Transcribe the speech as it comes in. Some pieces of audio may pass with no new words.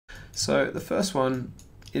So the first one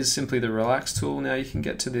is simply the relax tool. Now you can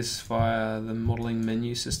get to this via the modeling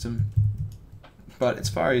menu system, but it's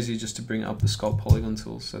far easier just to bring up the Sculpt Polygon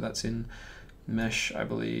tool. So that's in Mesh, I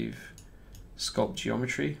believe, Sculpt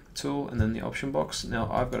Geometry tool, and then the option box. Now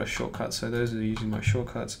I've got a shortcut, so those are using my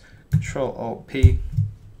shortcuts. Control-Alt-P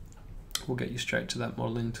will get you straight to that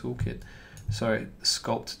modeling toolkit. Sorry,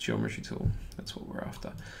 Sculpt Geometry tool, that's what we're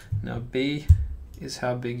after. Now B is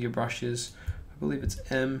how big your brush is. I believe it's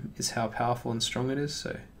M is how powerful and strong it is,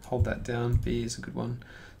 so hold that down. B is a good one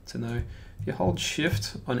to know. If you hold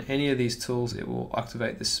Shift on any of these tools, it will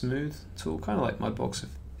activate the smooth tool, kind of like Mudbox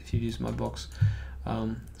if you use Mudbox.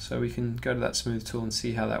 So we can go to that smooth tool and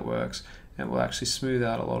see how that works. And it will actually smooth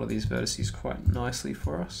out a lot of these vertices quite nicely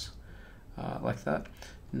for us, like that.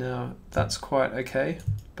 Now that's quite okay,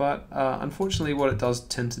 but unfortunately what it does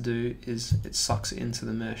tend to do is it sucks into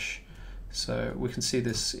the mesh. So we can see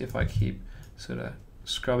this if I keep sort of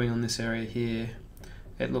scrubbing on this area here.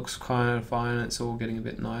 It looks kind of fine, it's all getting a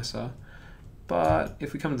bit nicer. But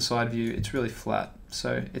if we come to the side view, it's really flat.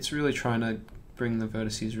 So it's really trying to bring the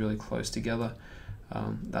vertices really close together.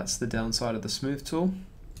 That's the downside of the smooth tool.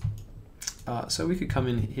 So we could come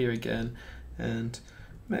in here again and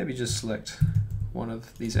maybe just select one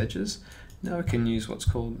of these edges. Now we can use what's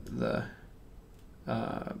called the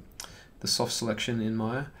soft selection in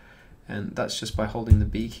Maya, and that's just by holding the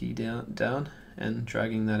B key down and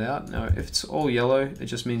dragging that out. Now if it's all yellow, it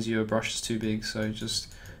just means your brush is too big, so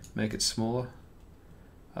just make it smaller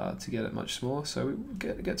to get it much smaller. So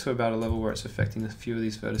we get to about a level where it's affecting a few of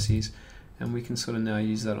these vertices, and we can sort of now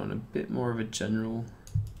use that on a bit more of a general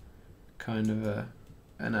kind of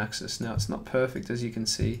an axis. Now it's not perfect, as you can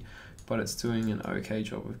see, but it's doing an okay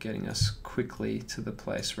job of getting us quickly to the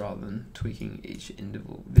place rather than tweaking each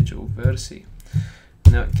individual vertice.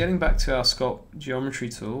 Now getting back to our Sculpt Geometry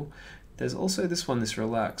tool, there's also this one, this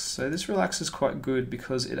relax. So this relax is quite good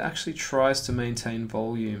because it actually tries to maintain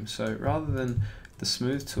volume. So rather than the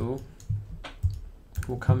smooth tool,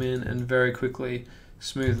 we'll come in and very quickly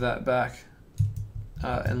smooth that back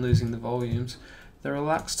and losing the volumes. The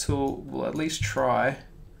relax tool will at least try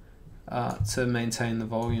to maintain the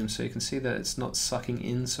volume, so you can see that it's not sucking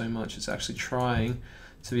in so much, it's actually trying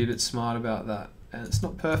to be a bit smart about that. And it's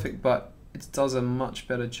not perfect, but it does a much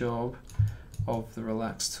better job of the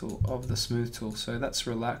relax tool, of the smooth tool. So that's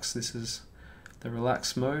relax, this is the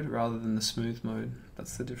relax mode rather than the smooth mode.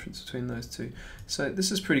 That's the difference between those two. So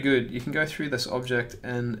this is pretty good. You can go through this object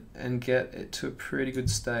and get it to a pretty good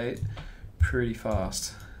state pretty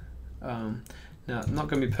fast. Now, not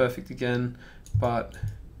going to be perfect again, but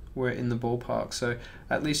we're in the ballpark. So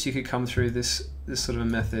at least you could come through this sort of a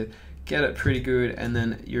method, get it pretty good, and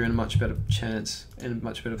then you're in a much better chance, in a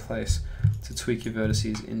much better place to tweak your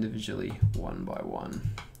vertices individually one by one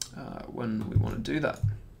when we want to do that.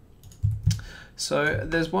 So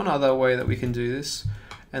there's one other way that we can do this,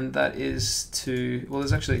 and that is to, well,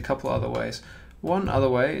 there's actually a couple other ways. One other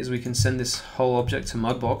way is we can send this whole object to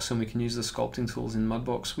Mudbox, and we can use the sculpting tools in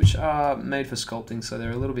Mudbox, which are made for sculpting, so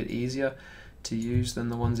they're a little bit easier to use than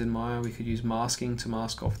the ones in Maya. We could use masking to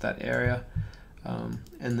mask off that area, and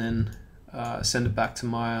then send it back to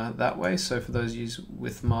Maya that way. So for those used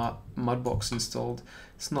with Mudbox installed,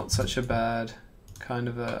 it's not such a bad kind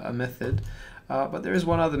of a method. But there is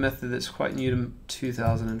one other method that's quite new to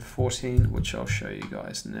 2014, which I'll show you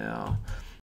guys now.